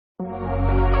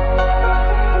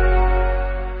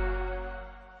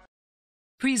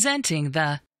Presenting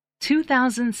the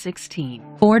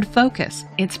 2016 Ford Focus.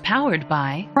 It's powered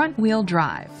by front-wheel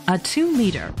drive, a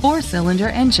 2-liter 4-cylinder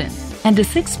engine, and a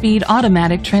 6-speed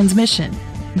automatic transmission.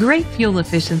 Great fuel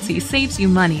efficiency saves you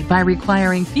money by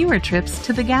requiring fewer trips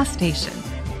to the gas station.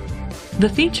 The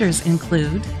features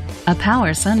include a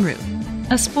power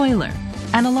sunroof, a spoiler,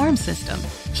 an alarm system,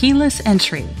 keyless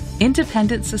entry,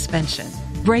 independent suspension,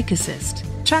 brake assist,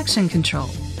 traction control,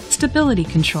 stability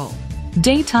control,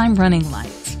 daytime running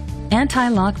lights,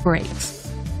 anti-lock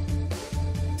brakes.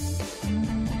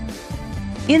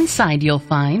 Inside you'll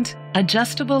find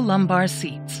adjustable lumbar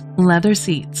seats, leather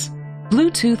seats,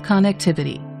 Bluetooth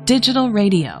connectivity, digital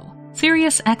radio,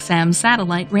 Sirius XM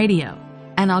satellite radio,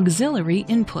 an auxiliary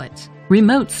input,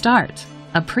 remote start,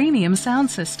 a premium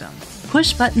sound system,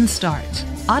 push-button start,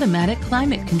 automatic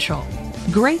climate control.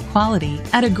 Great quality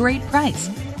at a great price.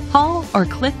 Call or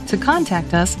click to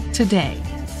contact us today.